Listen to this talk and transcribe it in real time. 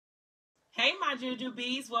my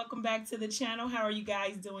Jujubes. Welcome back to the channel. How are you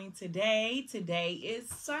guys doing today? Today is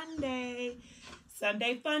Sunday.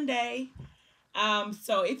 Sunday fun day.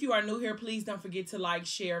 So if you are new here, please don't forget to like,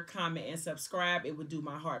 share, comment, and subscribe. It would do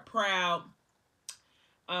my heart proud.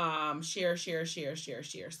 Share.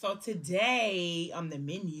 So today on the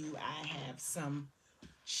menu, I have some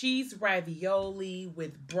cheese ravioli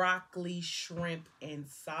with broccoli, shrimp, and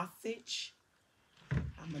sausage.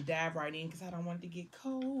 I'm gonna dive right in because I don't want it to get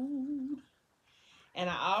cold. And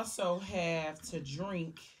I also have to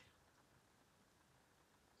drink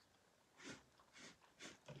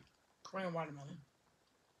cran watermelon.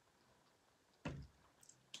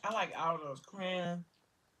 I like all those cran,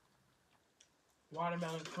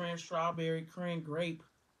 watermelon, cran, strawberry, cran, grape.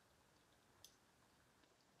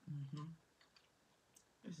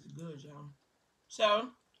 This is good, y'all.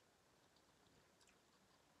 So,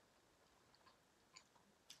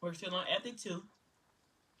 we're still on Ethic 2.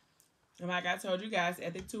 And like I told you guys,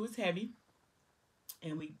 Ethic 2 is heavy.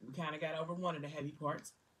 And we kind of got over one of the heavy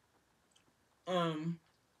parts.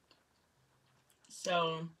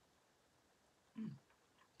 So,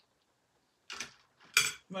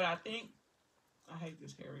 but I think, I hate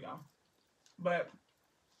this hair, y'all. But,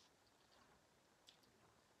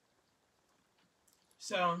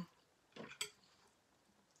 so,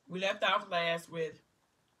 we left off last with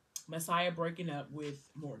Messiah breaking up with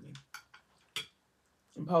Morgan.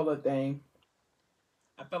 And Polar thing.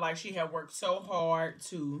 I feel like she had worked so hard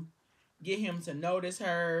to get him to notice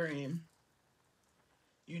her and,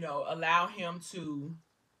 you know, allow him to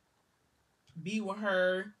be with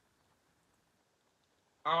her,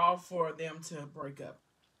 all for them to break up.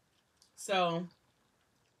 So,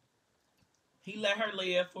 he let her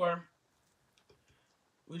live for,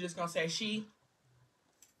 we're just going to say she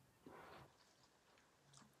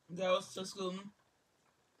goes to school,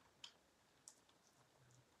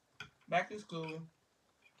 back to school.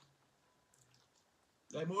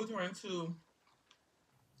 They moved her into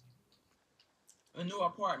a new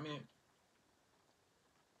apartment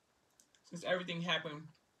since everything happened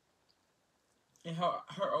in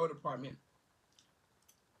her old apartment.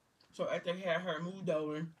 So after they had her moved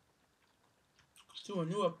over to a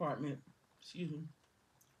new apartment, excuse me,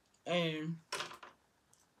 and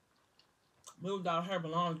moved all her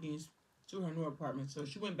belongings to her new apartment. So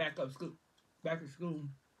she went back to school.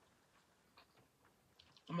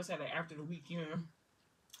 I'm gonna say that after the weekend,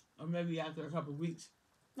 or maybe after a couple of weeks.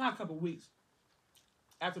 Not a couple of weeks.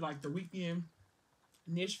 After like the weekend,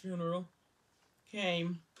 Nish funeral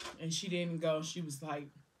came and she didn't go. She was like,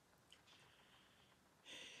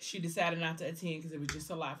 she decided not to attend because it was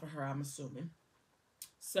just a lot for her, I'm assuming.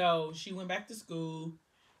 So she went back to school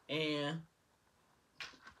and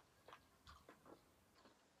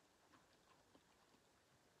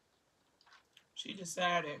she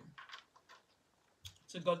decided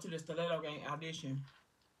to go to the Stiletto Gang audition.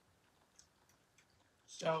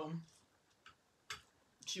 So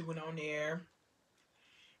she went on there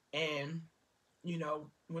and, you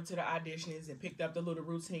know, went to the auditions and picked up the little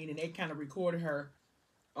routine, and they kind of recorded her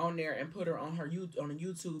on there and put her on her on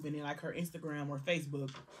YouTube and then like her Instagram or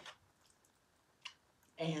Facebook.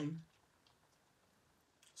 And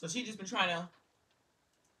so she just been trying to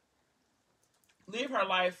live her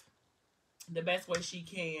life the best way she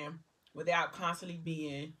can without constantly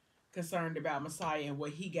being concerned about Messiah and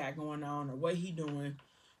what he got going on or what he doing.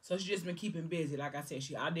 So she's just been keeping busy. Like I said,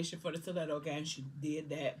 she auditioned for the Stiletto Gang. She did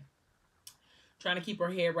that. Trying to keep her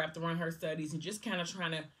head wrapped around her studies and just kind of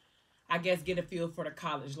trying to, I guess, get a feel for the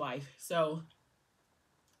college life. So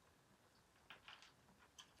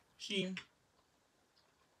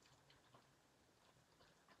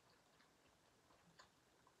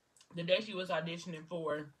the day she was auditioning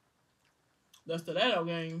for the Stiletto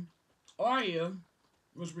Gang, Arya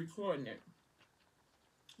was recording it.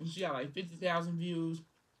 And she got like 50,000 views.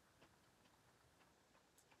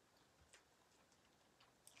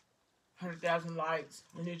 100,000 likes.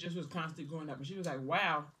 And it just was constantly going up. And she was like,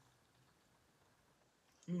 wow.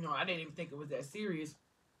 You know, I didn't even think it was that serious.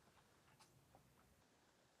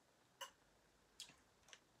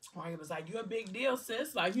 Arya was like, you're a big deal,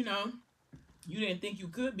 sis. Like, you know, you didn't think you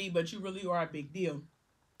could be, but you really are a big deal.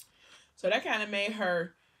 So that kind of made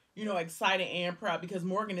her, you know, excited and proud, because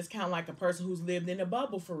Morgan is kind of like a person who's lived in a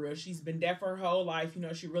bubble for real. She's been deaf her whole life. You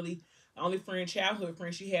know, she really, the only childhood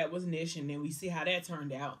friend she had was Nish, and then we see how that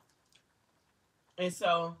turned out. And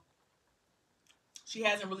so she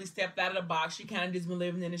hasn't really stepped out of the box. She kind of just been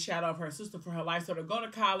living in the shadow of her sister for her life. So to go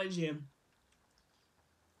to college and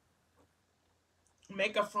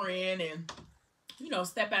make a friend and, you know,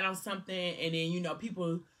 step out on something, and then, you know,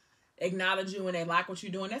 people acknowledge you and they like what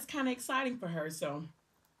you're doing, that's kind of exciting for her. So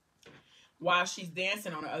while she's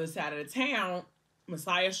dancing on the other side of the town,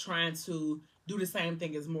 Messiah's trying to do the same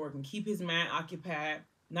thing as Morgan. Keep his mind occupied,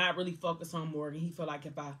 not really focus on Morgan. He feel like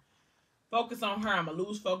if I focus on her, I'm going to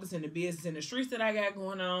lose focus in the business in the streets that I got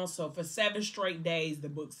going on. So for 7 straight days, the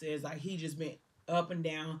book says, like, he just been up and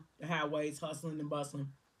down the highways, hustling and bustling,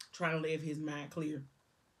 trying to live his mind clear.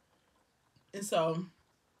 And so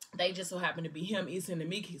they just so happen to be him, Issa, and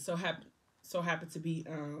Amik so happen to be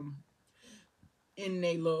in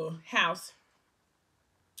a little house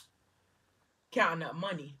counting up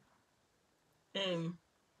money. And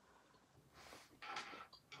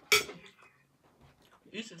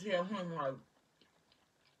Issa tell him, like,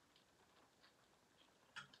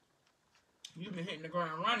 you've been hitting the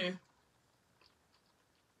ground running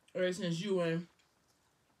ever since you and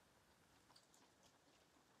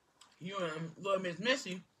little Miss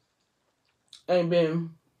Missy ain't been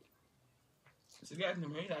together.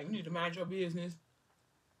 He's like, you need to mind your business.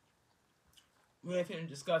 We ain't finna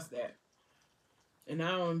discuss that. And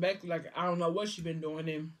I don't back like I don't know what she been doing,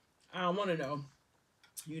 and I don't want to know,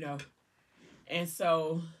 you know. And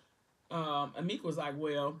so Amik was like,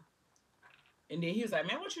 well, and then he was like,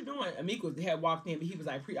 man, what you doing? Amik had walked in, but he was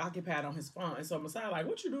like preoccupied on his phone. And so Messiah like,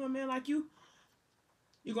 what you doing, man? Like you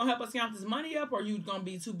gonna help us count this money up, or you gonna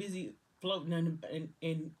be too busy floating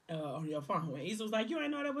in on your phone? And Issa was like, you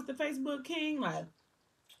ain't know that was the Facebook king? Like,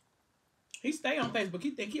 he stay on Facebook.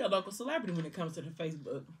 He think he a local celebrity when it comes to the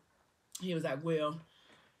Facebook. He was like, well,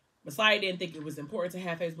 Messiah didn't think it was important to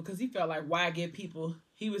have Facebook because he felt like, why get people?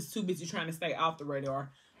 He was too busy trying to stay off the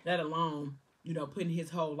radar, let alone, you know, putting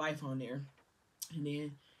his whole life on there. And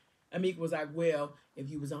then Amik was like, well,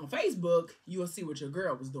 if you was on Facebook, you'll see what your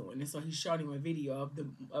girl was doing. And so he showed him a video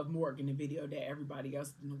of Morgan, the video that everybody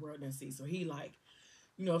else in the world didn't see. So he, like,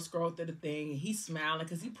 you know, scrolled through the thing, and he's smiling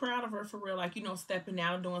because he's proud of her for real, like, you know, stepping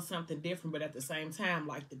out and doing something different. But at the same time,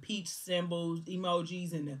 like, the peach symbols,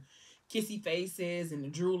 emojis, and the kissy faces and the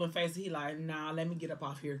drooling faces, he like, nah, let me get up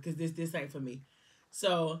off here because this ain't for me.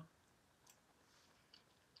 So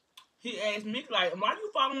he asked Mick, like, why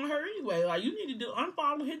you following her anyway? Like, you need to do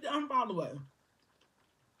unfollow, hit the unfollow button.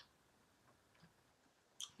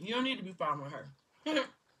 You don't need to be following her.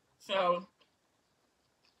 So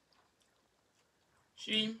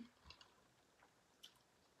she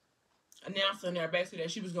announced on there basically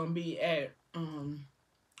that she was going to be at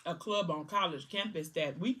a club on college campus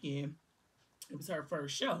that weekend. It was her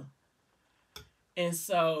first show. And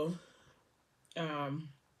so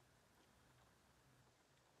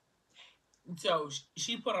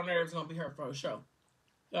she put on there it was going to be her first show.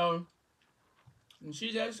 So when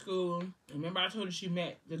she's at school, remember I told her she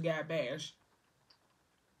met the guy Bash.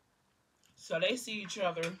 So they see each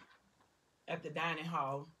other at the dining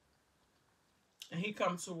hall. And he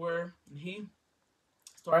comes to her and he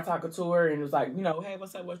started talking to her and was like, you know, hey,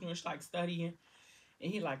 what's up? What you doing? She's like, studying.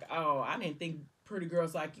 And he like, oh, I didn't think pretty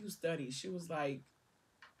girls like you study. She was like,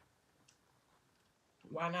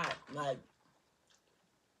 why not? Like,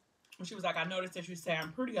 she was like, I noticed that you say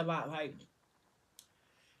I'm pretty a lot. Like,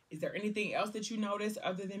 is there anything else that you notice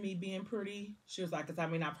other than me being pretty? She was like, because I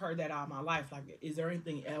mean, I've heard that all my life. Like, is there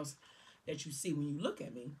anything else that you see when you look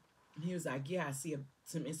at me? And he was like, yeah, I see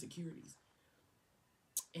some insecurities.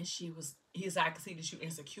 And he was like, I can see that you're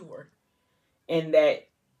insecure and that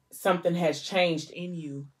something has changed in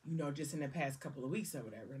you, you know, just in the past couple of weeks or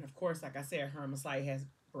whatever. And of course, like I said, her and Messiah has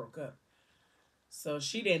broke up. So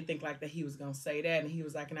she didn't think like that he was going to say that. And he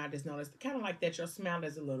was like, and I just noticed kind of like that your smile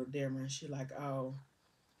is a little dimmer. And she like, oh.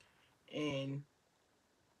 And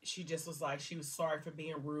she just was like, she was sorry for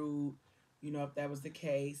being rude, you know, if that was the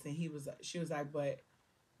case. And she was like, but,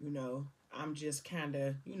 you know, I'm just kind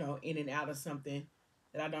of, you know, in and out of something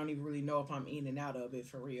that I don't even really know if I'm in and out of it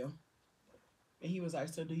for real. And he was like,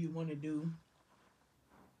 so do you want to do,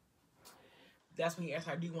 that's when he asked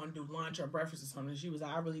her, do you want to do lunch or breakfast or something? She was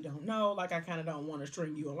like, I really don't know. Like, I kind of don't want to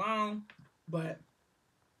string you along. But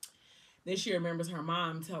then she remembers her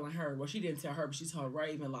mom telling her, well, she didn't tell her, but she told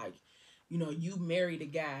Raven, like, you know, you married a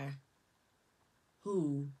guy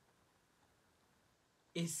who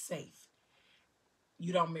is safe.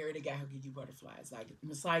 You don't marry the guy who gives you butterflies. Like,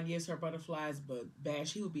 Messiah gives her butterflies, but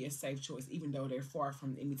Bash, he would be a safe choice, even though they're far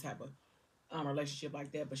from any type of relationship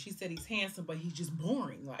like that. But she said he's handsome, but he's just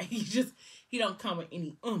boring. Like, he don't come with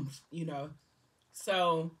any oomph, you know.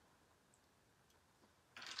 So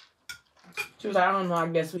she was like, I don't know, I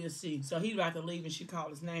guess we'll see. So he's about to leave, and she called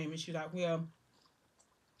his name, and she's like, well,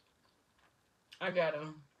 I gotta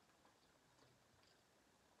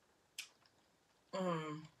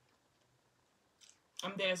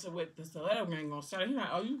I'm dancing with the stiletto gang on Saturday. He's like,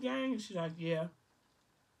 oh, you gang? And she's like, yeah.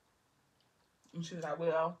 And she's like,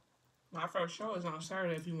 well, my first show is on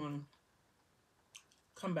Saturday if you want to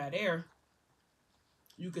come by there,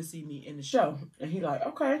 you can see me in the show. And he like,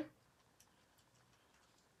 okay.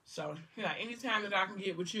 So he like, anytime that I can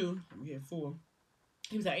get with you, I'm getting full.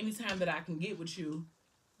 He was like, anytime that I can get with you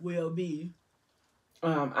will be,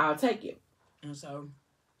 I'll take it. And so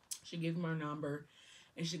she gives him her number,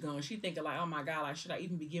 and she thinking like, oh my God, like, should I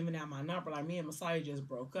even be giving out my number? Like, me and Messiah just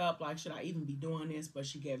broke up. Like, should I even be doing this? But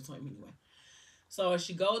she gave it to him anyway. So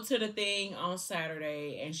she go to the thing on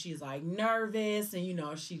Saturday, and she's like nervous,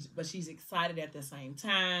 and she's excited at the same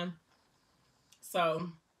time.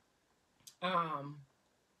 So,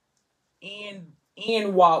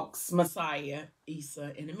 in walks Messiah,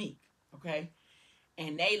 Issa, and Amik. Okay,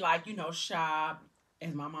 and they like shop,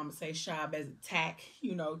 as my mama say, shop as a tack.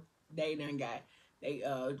 They done got they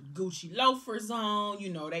Gucci loafers on.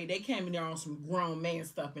 They came in there on some grown man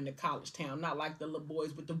stuff in the college town, not like the little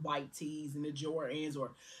boys with the white tees and the Jordans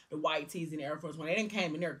or the white tees and the Air Force One. They didn't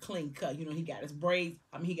came in there clean cut. He got his braids.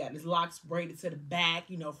 He got his locks braided to the back.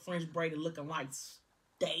 French braided, looking like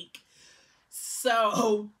steak.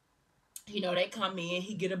 So, they come in.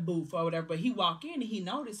 He get a booth or whatever, but he walk in and he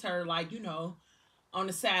noticed her like on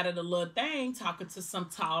the side of the little thing, talking to some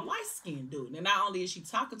tall, light-skinned dude. And not only is she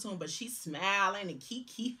talking to him, but she's smiling and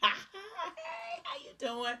kiki. Hey, how you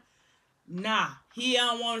doing? Nah, he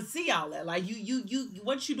don't want to see all that. Like,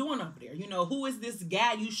 what you doing over there? Who is this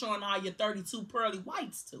guy you showing all your 32 pearly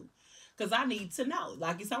whites to? Because I need to know.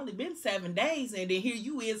 Like, it's only been 7 days, and then here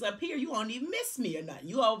you is up here. You don't even miss me or nothing.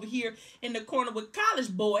 You over here in the corner with college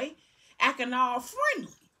boy, acting all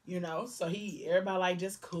friendly. So everybody like,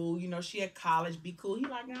 just cool. She at college, be cool. He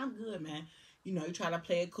like, nah, I'm good, man. He try to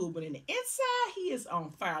play it cool, but in the inside, he is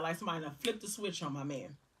on fire. Like somebody done flipped the switch on my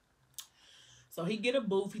man. So he get a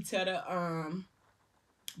booth. He tell the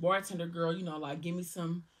bartender girl, like,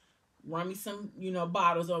 run me some,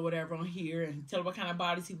 bottles or whatever on here, and tell her what kind of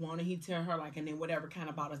bottles he wanted. He tell her like, and then whatever kind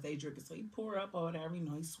of bottles they drinking. So he pour up or whatever,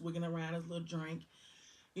 he's swigging around his little drink.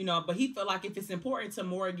 But he felt like if it's important to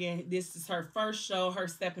Morgan, this is her first show, her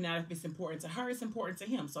stepping out. If it's important to her, it's important to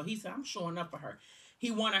him. So he said, I'm showing up for her.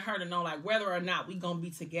 He wanted her to know, like, whether or not we going to be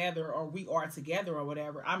together or we are together or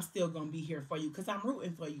whatever, I'm still going to be here for you because I'm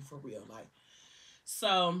rooting for you for real. Like,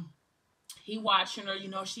 so he watching her,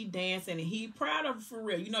 she dancing, and he proud of her for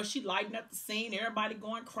real. She lighting up the scene, everybody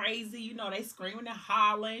going crazy, they screaming and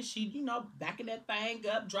hollering. She, backing that thing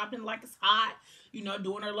up, dropping like it's hot,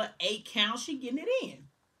 doing her little 8 count. She getting it in.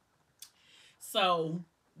 So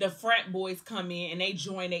the frat boys come in and they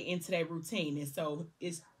join into their routine. And so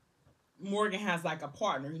Morgan has like a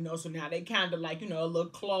partner, so now they kind of like, a little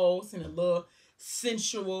close and a little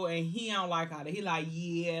sensual, and he don't like all that. He like,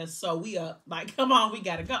 yeah, so we up, like, come on, we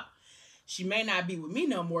gotta go. She may not be with me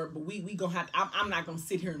no more, but we gonna have to, I'm not gonna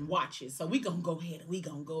sit here and watch it. So we gonna go ahead and we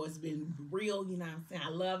gonna go. It's been real, what I'm saying? I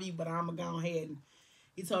love you, but I'm gonna go ahead. And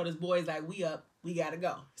he told his boys, like, we up, we gotta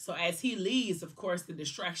go. So as he leaves, of course, the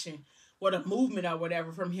distraction or the movement or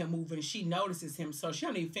whatever from him moving, she notices him. So she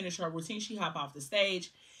don't even finish her routine. She hop off the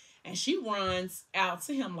stage and she runs out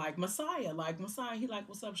to him like, Messiah. He like,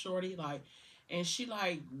 what's up, shorty? Like, and she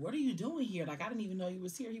like, what are you doing here? Like, I didn't even know you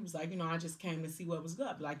was here. He was like, I just came to see what was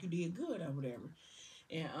up. Like, you did good or whatever.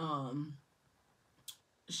 And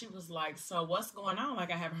she was like, so what's going on?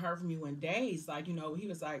 Like, I haven't heard from you in days. Like, he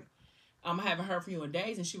was like, I haven't heard from you in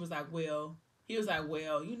days. And she was like, well, he was like,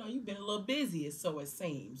 well, you've been a little busy, so it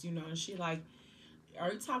seems, and she like,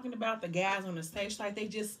 are you talking about the guys on the stage? Like, they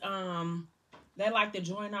just, they like to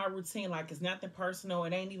join our routine. Like, it's nothing personal.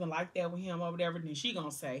 It ain't even like that with him or whatever. Then she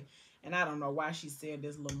gonna say, and I don't know why she said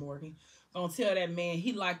this, little Morgan, gonna tell that man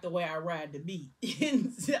he liked the way I ride the beat.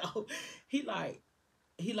 And so he like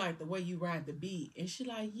the way you ride the beat. And she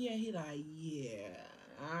like, yeah. He like, yeah.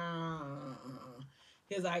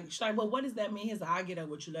 He's like, she's like, well, what does that mean? He's like, I'll get up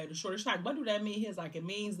with you later. Short. She's like, what do that mean? He's like, it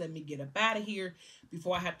means let me get up out of here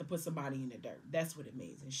before I have to put somebody in the dirt. That's what it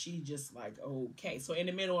means. And she just like, okay. So in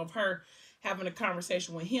the middle of her having a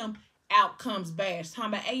conversation with him, out comes Bash, talking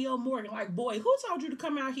about, hey, yo, Morgan, like, boy, who told you to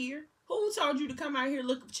come out here? Who told you to come out here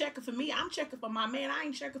checking for me? I'm checking for my man. I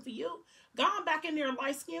ain't checking for you. Go on back in there,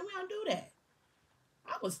 light skin. We don't do that.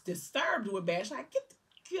 I was disturbed with Bash. Like,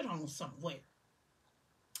 get on somewhere.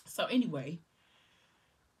 So anyway,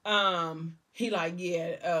 he like,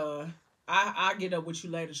 yeah, I'll get up with you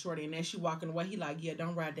later, shorty. And then she walking away. He like, yeah,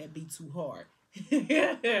 don't ride that beat too hard.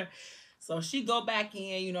 So she go back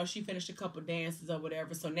in, she finished a couple dances or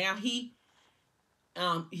whatever. So now he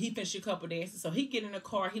finished a couple dances. So he get in the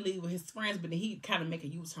car, he leave with his friends, but then he kind of make a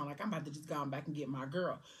U-turn, like, I'm about to just go back and get my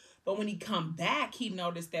girl. But when he come back, he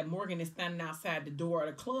noticed that Morgan is standing outside the door of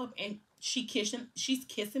the club, and she's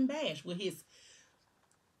kissing Bash with his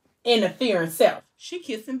interfering self. She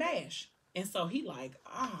kissing Bash. And so he like,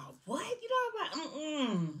 oh, what? You know about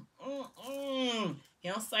He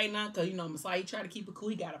don't say nothing because, you know, Messiah try to keep it cool.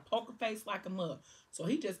 He got a poker face like a mug. So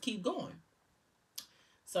he just keep going.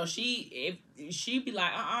 So if she be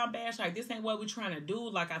like, Bash, like this ain't what we trying to do.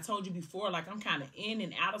 Like I told you before, like I'm kind of in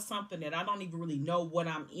and out of something that I don't even really know what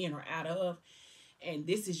I'm in or out of. And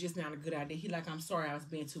this is just not a good idea. He like, I'm sorry I was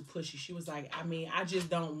being too pushy. She was like, I mean, I just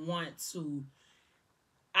don't want to,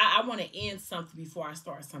 I want to end something before I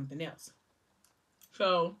start something else.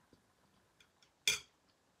 So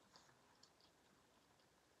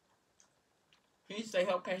he say,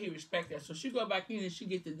 okay, he respect that. So she go back in and she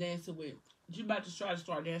get to dancing with, she about to try to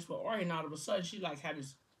start dancing with Arya, and all of a sudden she like had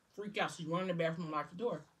this freak out. She run in the bathroom and lock the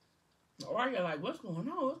door. And Arya like, what's going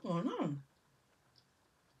on? What's going on?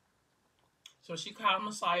 So she called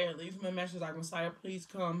Messiah and leaves him a message like, Messiah, please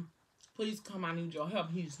come. Please come, I need your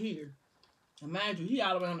help. He's here. And mind you, he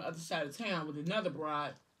all the way on the other side of town with another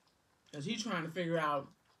bride because he's trying to figure out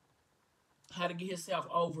how to get himself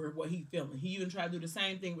over what he feeling. He even tried to do the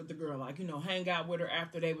same thing with the girl, like, you know, hang out with her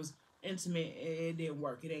after they was intimate. It didn't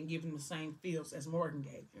work. It didn't give him the same feels as Morgan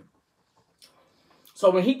gave him.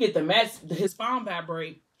 So when he get the message, his phone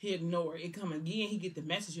vibrate, he ignore it. It come again, he get the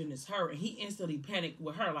message and it's her, and he instantly panicked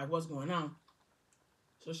with her, like, what's going on?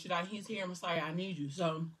 So she like, he's here, Messiah, I need you.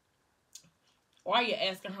 So why you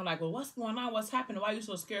asking her, like, well, what's going on? What's happening? Why are you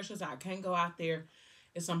so scared? She's like, I can't go out there.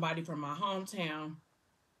 It's somebody from my hometown,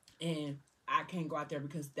 and I can't go out there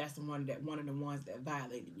because that's one of the ones that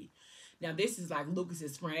violated me. Now this is like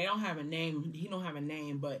Lucas's friend. They don't have a name. He don't have a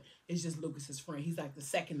name, but it's just Lucas's friend. He's like the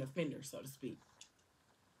second offender, so to speak.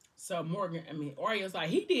 So Arya's like,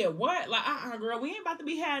 he did what? Like, girl, we ain't about to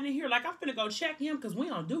be hiding in here. Like, I'm finna go check him because we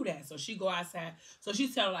don't do that. So she go outside. So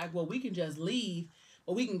she's telling like, well, we can just leave,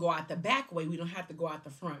 but we can go out the back way. We don't have to go out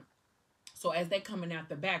the front. So as they coming out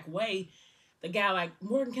the back way, the guy like,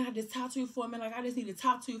 Morgan, can I just talk to you for a minute? Like, I just need to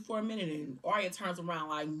talk to you for a minute. And Arya turns around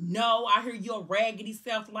like, no, I hear your raggedy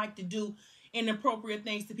self like to do inappropriate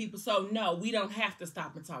things to people. So no, we don't have to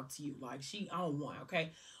stop and talk to you. Like, she on one,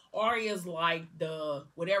 okay? Arya's like the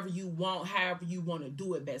whatever you want, however you want to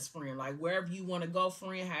do it, best friend. Like, wherever you want to go,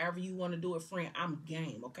 friend, however you want to do it, friend, I'm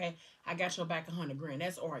game, okay? I got your back 100 grand.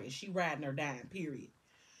 That's Arya. She riding her dime, period.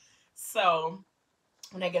 So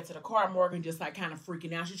when they get to the car, Morgan just like kind of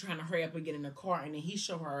freaking out. She's trying to hurry up and get in the car, and then he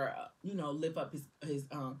show her, lift up his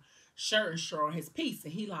shirt and show her his piece,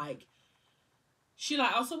 and he like, she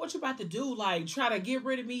like, oh, so what you about to do? Like, try to get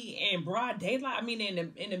rid of me in broad daylight? I mean,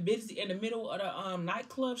 in the middle of the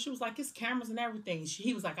nightclub. She was like, it's cameras and everything.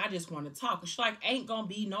 He was like, I just want to talk. And she like, ain't gonna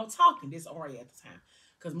be no talking. This Arya at the time,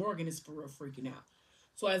 because Morgan is for real freaking out.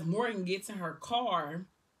 So as Morgan gets in her car,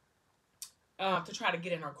 to try to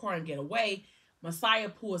get in her car and get away, Messiah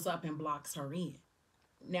pulls up and blocks her in.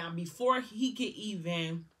 Now, before he could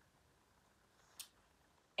even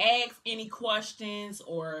ask any questions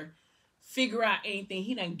or figure out anything,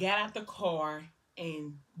 he done got out the car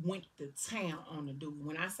and went to town on the dude.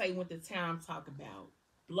 When I say went to town, I'm talking about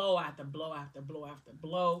blow after blow after blow after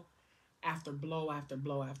blow after blow after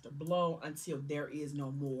blow after blow until there is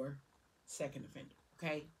no more second offender.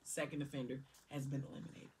 Okay? Second offender has been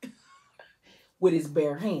eliminated with his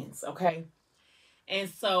bare hands. Okay? And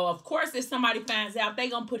so, of course, if somebody finds out, they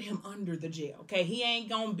gonna put him under the jail. Okay, he ain't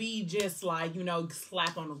gonna be just like,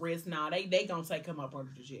 slap on the wrist. Nah, they gonna take him up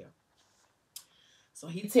under the jail. So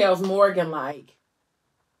he tells Morgan like,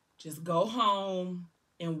 just go home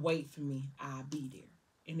and wait for me. I'll be there.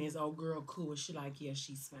 And his old girl cool. She like, yeah,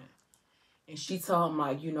 she's fine. And she told him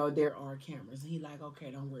like, there are cameras. And he like, okay,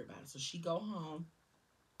 don't worry about it. So she go home.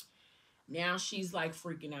 Now she's like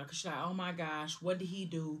freaking out because she's like, oh my gosh, what did he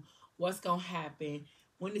do? What's gonna happen?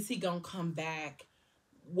 When is he gonna come back?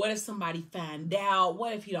 What if somebody find out?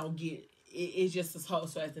 What if he don't get it? It's just this whole.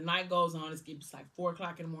 So as the night goes on, it's like 4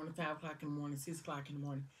 o'clock in the morning, 5 o'clock in the morning, 6 o'clock in the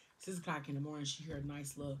morning. 6 o'clock in the morning, she heard a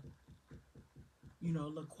nice little,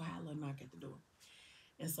 little quiet little knock at the door.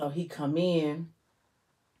 And so he come in,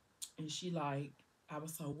 and she like, I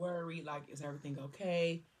was so worried. Like, is everything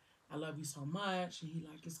okay? I love you so much. And he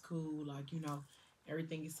like, it's cool. Like,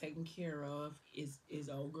 everything is taken care of. Is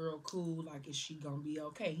old girl cool? Like, is she gonna be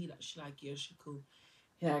okay? She like, yeah, she cool.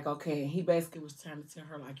 He like, okay. And he basically was trying to tell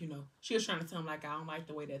her, like, she was trying to tell him, like, I don't like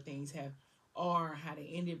the way that things have, or how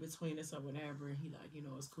they ended between us or whatever. And he like,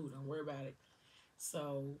 it's cool. Don't worry about it.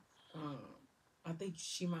 So, I think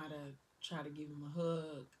she might have tried to give him a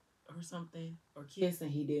hug or something, or kiss,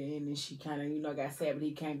 and he didn't. And then she kind of, got sad, but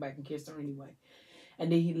he came back and kissed her anyway.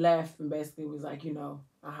 And then he left and basically was like, I'll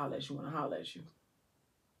holler at you when I holler at you.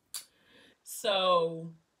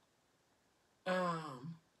 So,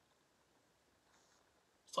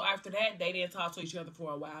 So after that, they didn't talk to each other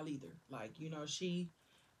for a while either. Like, you know, she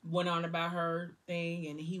went on about her thing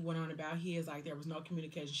and he went on about his. Like, there was no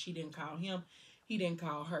communication. She didn't call him. He didn't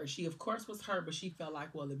call her. She, of course, was hurt, but she felt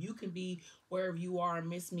like, well, if you can be wherever you are and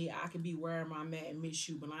miss me, I can be wherever I'm at and miss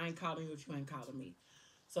you, but I ain't calling you if you ain't calling me.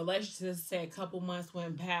 So let's just say a couple months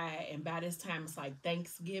went by, and by this time, it's like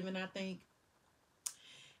Thanksgiving, I think.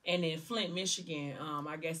 And in Flint, Michigan,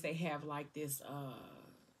 I guess they have like this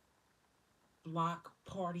block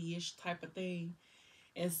party-ish type of thing.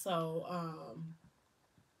 And so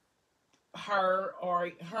her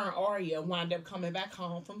and Aria wound up coming back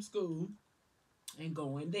home from school and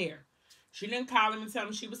going there. She didn't call him and tell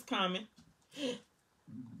him she was coming.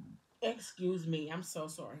 Excuse me, I'm so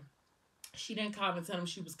sorry. She didn't call him and tell him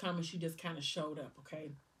she was coming. She just kind of showed up,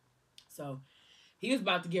 okay? So he was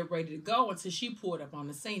about to get ready to go until she pulled up on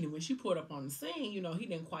the scene. And when she pulled up on the scene, you know, he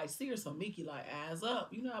didn't quite see her. So Mickey like, eyes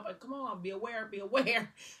up. You know, I'm like, come on, be aware, be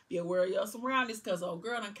aware. Be aware of your surroundings because old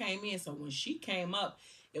girl done came in. So when she came up,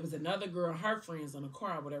 it was another girl, her friends in the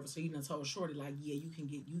car or whatever. So he done told Shorty, like, yeah, you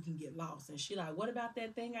can get lost. And she like, what about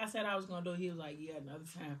that thing I said I was going to do? He was like, yeah, another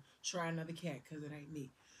time, try another cat because it ain't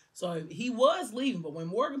me. So he was leaving. But when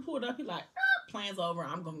Morgan pulled up, he like, plan's over.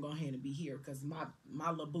 I'm gonna go ahead and be here because my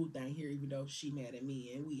little boo ain't here, even though she mad at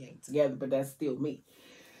me and we ain't together, but that's still me.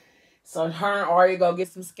 So her and Aria go get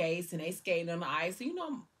some skates and they skating on the ice. So, you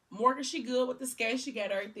know, Morgan, she good with the skates. She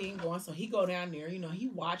got everything going. So he go down there, you know, he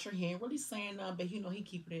watch her. He ain't really saying nothing, but you know, he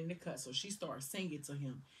keep it in the cut. So she starts singing to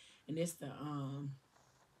him. And it's the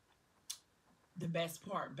best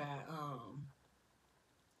part by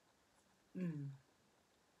mm,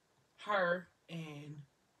 her and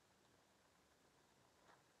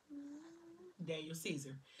Daniel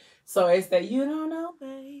Caesar. So it's that you don't know,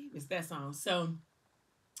 babe. It's that song. So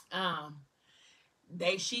um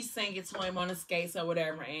she sang it to him on the skates or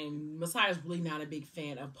whatever, and Messiah's really not a big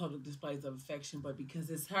fan of public displays of affection, but because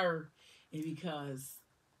it's her and because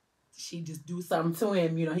she just do something to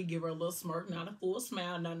him, you know, he give her a little smirk, not a full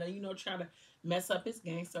smile, no, you know, try to mess up his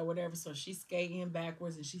gangster or whatever. So she's skating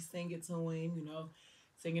backwards and she sing it to him, you know,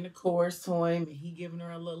 singing the chorus to him, and he giving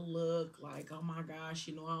her a little look like, oh my gosh,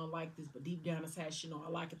 you know, I don't like this, but deep down inside, she know I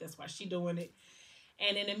like it. That's why she doing it.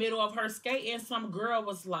 And in the middle of her skating, some girl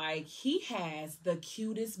was like, he has the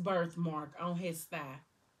cutest birthmark on his thigh.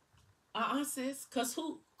 Sis, cause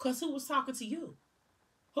who was talking to you?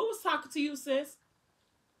 Who was talking to you, sis?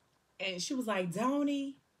 And she was like, don't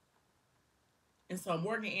he? And so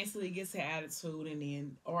Morgan instantly gets her attitude, and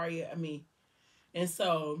then and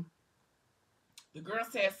so the girl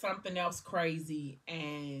said something else crazy,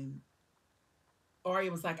 and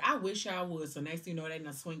Aria was like, I wish I would. So next thing you know, they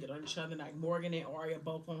done swinging on each other. Like Morgan and Aria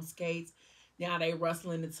both on skates. Now they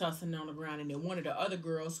wrestling and tussling on the ground. And then one of the other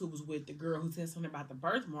girls who was with the girl who said something about the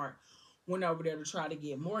birthmark went over there to try to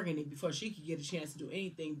get Morgan. And before she could get a chance to do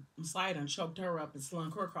anything, Messiah done choked her up and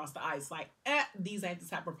slung her across the ice. Like, these ain't the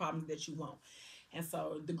type of problems that you want. And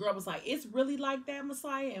so the girl was like, it's really like that,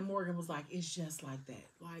 Messiah? And Morgan was like, it's just like that.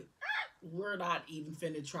 Like, we're not even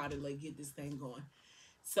finna try to like get this thing going.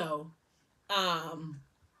 So um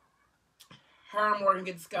her and Morgan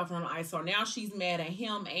get discovered on the ice. So now she's mad at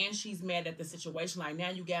him and she's mad at the situation. Like, now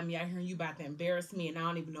you got me out here and you about to embarrass me and I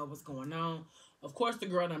don't even know what's going on. Of course the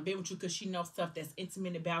girl done been with you because she knows stuff that's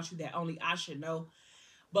intimate about you that only I should know.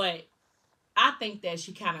 But I think that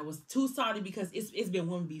she kind of was too salty because it's been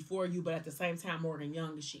women before you, but at the same time Morgan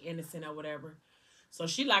young and she innocent or whatever. So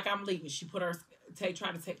she like, I'm leaving. She put her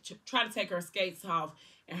try to take her skates off,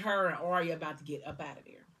 and her and Aria about to get up out of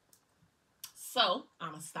there. So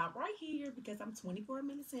I'm gonna stop right here because I'm 24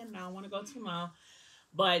 minutes in and I don't want to go too long.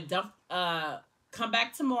 But don't come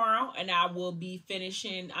back tomorrow and I will be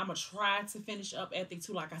finishing. I'm gonna try to finish up Ethic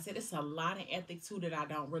 2. Like I said, it's a lot in Ethic 2 that I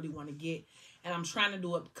don't really want to get. And I'm trying to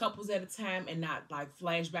do it couples at a time and not like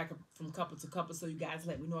flashback from couple to couple. So you guys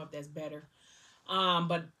let me know if that's better.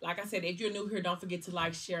 But like I said, if you're new here, don't forget to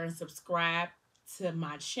like, share, and subscribe to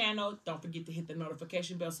my channel. Don't forget to hit the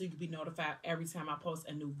notification bell so you can be notified every time I post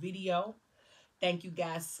a new video. Thank you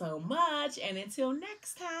guys so much. And until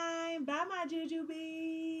next time, bye my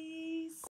jujubee.